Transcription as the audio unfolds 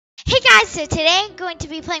Guys, so today I'm going to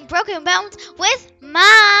be playing Broken Bones with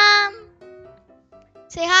Mom.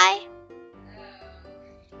 Say hi.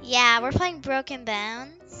 Yeah, we're playing Broken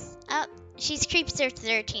Bones. Oh, she's Creepster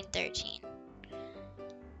 1313.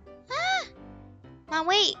 Ah, Mom,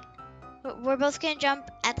 wait. We're both gonna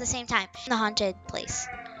jump at the same time. In the haunted place.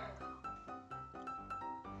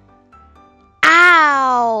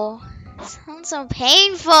 Ow! Sounds so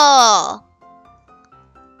painful. Oh.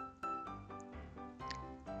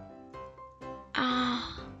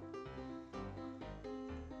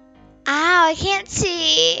 Ow, I can't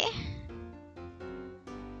see.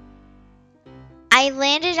 I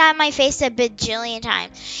landed on my face a bajillion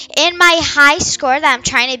times. And my high score that I'm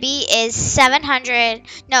trying to beat is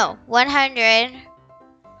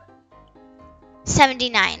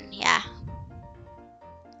 179. Yeah.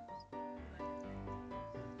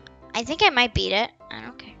 I think I might beat it. I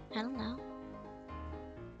don't care. I don't know.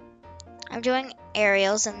 I'm doing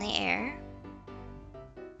aerials in the air.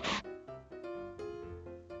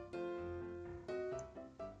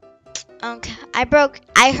 Okay.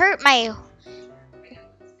 I hurt my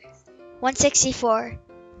 164.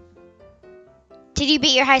 Did you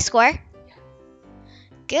beat your high score?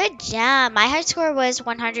 Good job. My high score was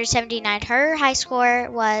 179. Her high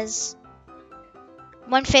score was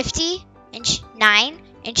 159,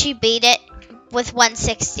 and she beat it with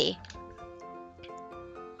 160.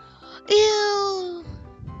 Ew.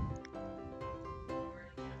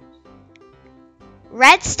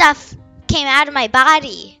 Red stuff came out of my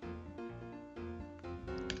body.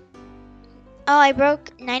 Oh, I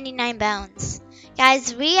broke 99 bones.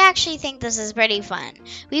 Guys, we actually think this is pretty fun.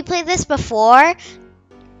 We played this before.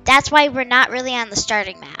 That's why we're not really on the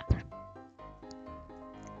starting map.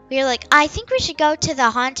 We were like, I think we should go to the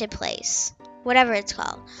haunted place. Whatever it's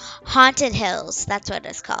called. Haunted Hills. That's what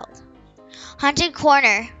it's called. Haunted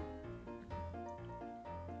Corner.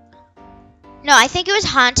 No, I think it was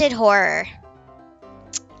Haunted Horror.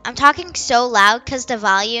 I'm talking so loud because the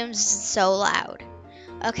volume's so loud.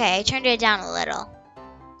 Okay, I turned it down a little.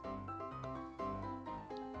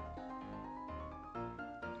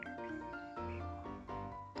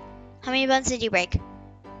 How many bones did you break?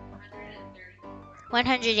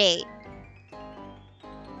 108.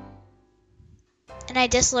 And I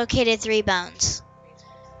dislocated 3 bones.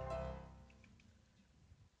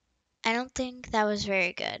 I don't think that was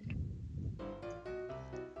very good.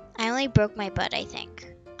 I only broke my butt, I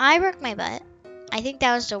think. I broke my butt. I think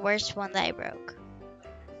that was the worst one that I broke.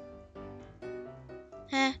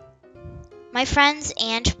 Huh. My friend's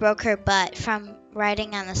aunt broke her butt from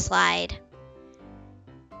riding on the slide.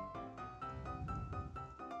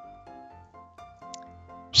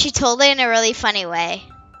 She told it in a really funny way.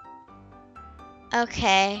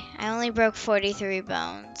 Okay, I only broke 43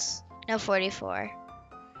 bones. No, 44.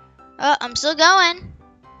 Oh, I'm still going.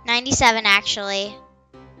 97 actually.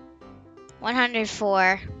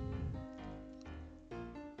 104.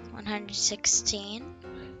 116.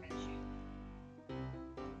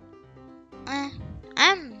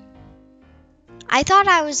 I thought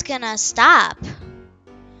I was gonna stop,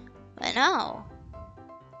 but no.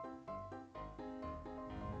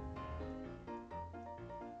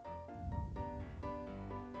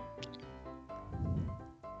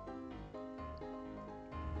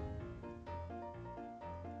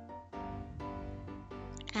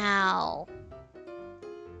 Ow.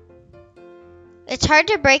 It's hard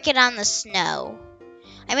to break it on the snow.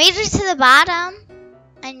 I made it to the bottom.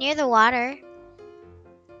 I'm near the water.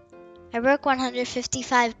 I broke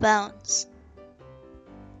 155 bones.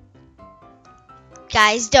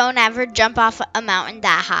 Guys, don't ever jump off a mountain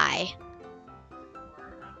that high.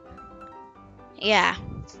 Yeah.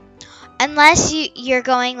 Unless you're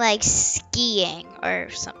going like skiing or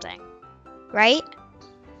something. Right?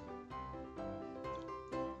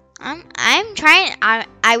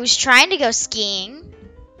 I was trying to go skiing,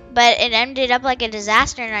 but it ended up like a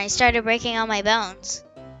disaster and I started breaking all my bones.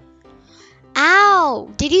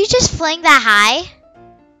 Ow! Did you just fling that high?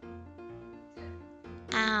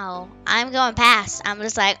 Ow. I'm going past. I'm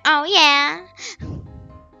just like, oh yeah.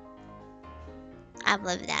 I've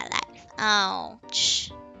lived that life. Oh.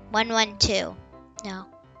 112. No.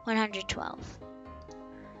 112.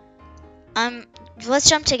 Let's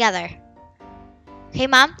jump together. Okay,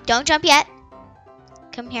 Mom, don't jump yet.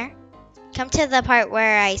 Come here. Come to the part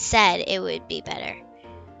where I said it would be better.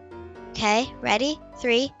 Okay, ready?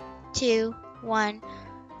 3, 2, 1.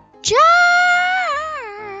 Jump!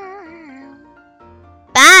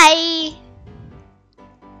 Bye!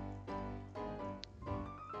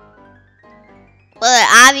 Well, it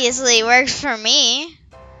obviously works for me.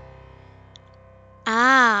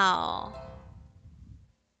 Ow.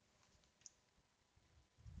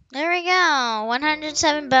 There we go. Wow,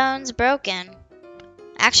 107 bones broken.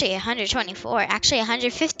 Actually, 124. Actually,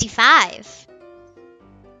 155.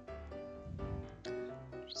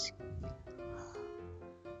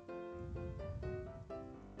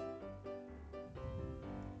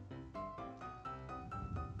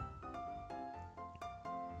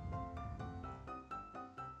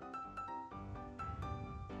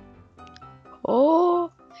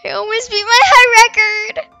 Oh, I almost beat my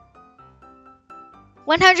high record.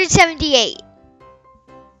 178.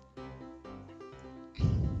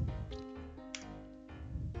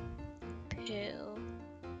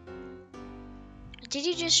 Did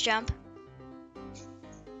you just jump?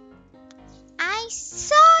 I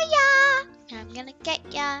saw ya. I'm gonna get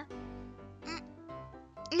ya.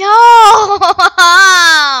 No!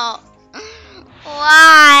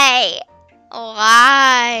 Why?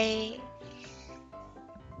 Why?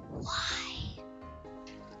 Why?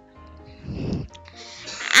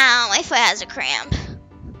 Ow, my foot has a cramp. I'm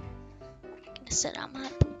gonna sit on my...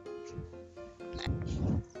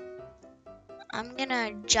 I'm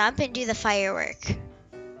gonna jump and do the firework.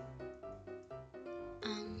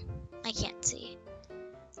 I can't see.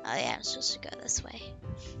 Oh yeah, I'm supposed to go this way.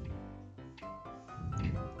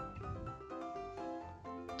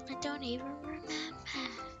 I don't even remember.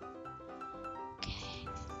 Okay.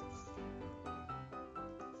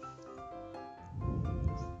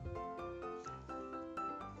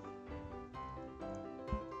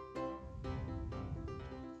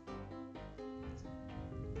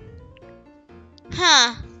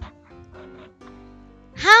 Huh.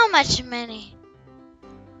 How much money?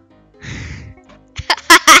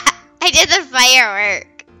 I did the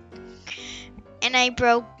firework. And I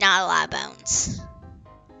broke not a lot of bones.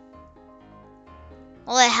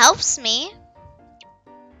 Well, it helps me.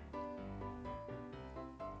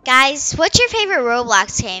 Guys, what's your favorite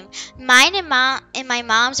Roblox game? Mine and my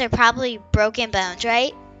mom's are probably Broken Bones,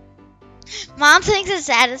 right? Mom thinks it's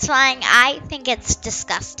satisfying. I think it's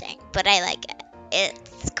disgusting, but I like it.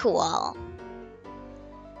 It's cool.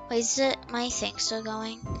 Wait, is it my thing still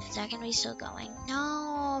going? Is that gonna be still going?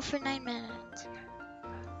 No, for 9 minutes.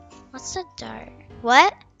 What's the dart?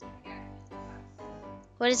 What?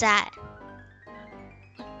 What is that?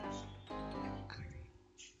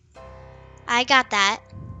 I got that.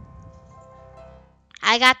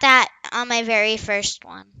 I got that on my very first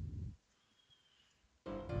one.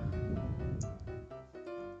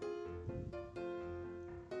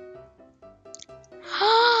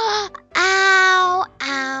 Ow,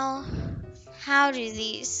 ow. How do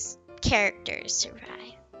these characters survive?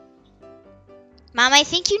 Mom, I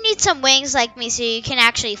think you need some wings like me so you can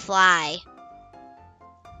actually fly.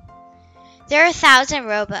 There are 1,000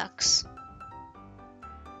 Robux.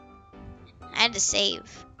 I had to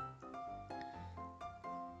save.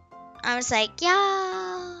 I was like,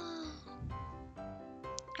 yeah.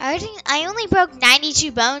 I only broke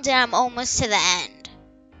 92 bones and I'm almost to the end.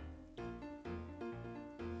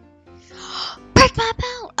 Break my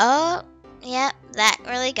bone. Oh, yep, that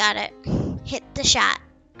really got it. Hit the shot.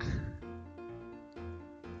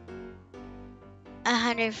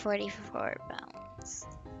 144 bones.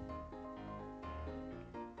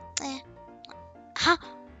 Huh?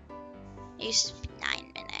 Used to be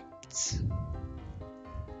 9 minutes.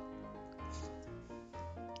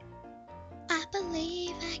 I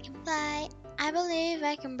believe I can fly. I believe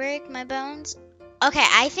I can break my bones. Okay,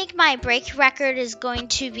 I think my break record is going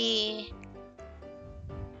to be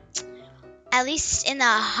at least in the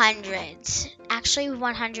hundreds. Actually,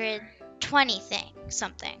 120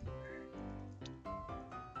 something.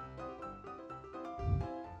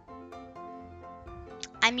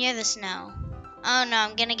 I'm near the snow. Oh no,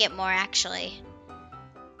 I'm gonna get more actually.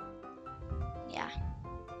 Yeah.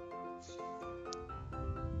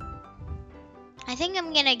 I think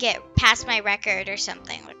I'm gonna get past my record or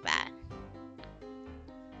something like that.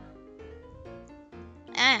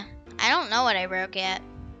 I don't know what I broke yet.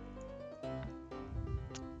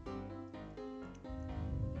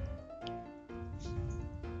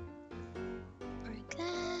 Break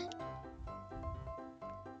that.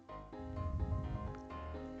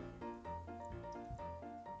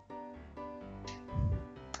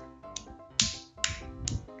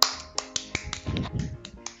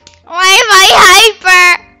 Why am I hyper?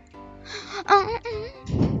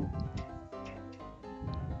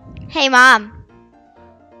 Hey, Mom.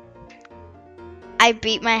 I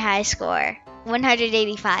beat my high score.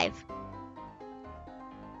 185.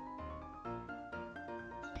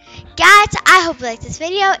 Guys, I hope you liked this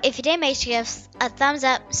video. If you did, make sure you give us a thumbs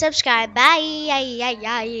up, subscribe.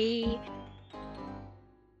 Bye.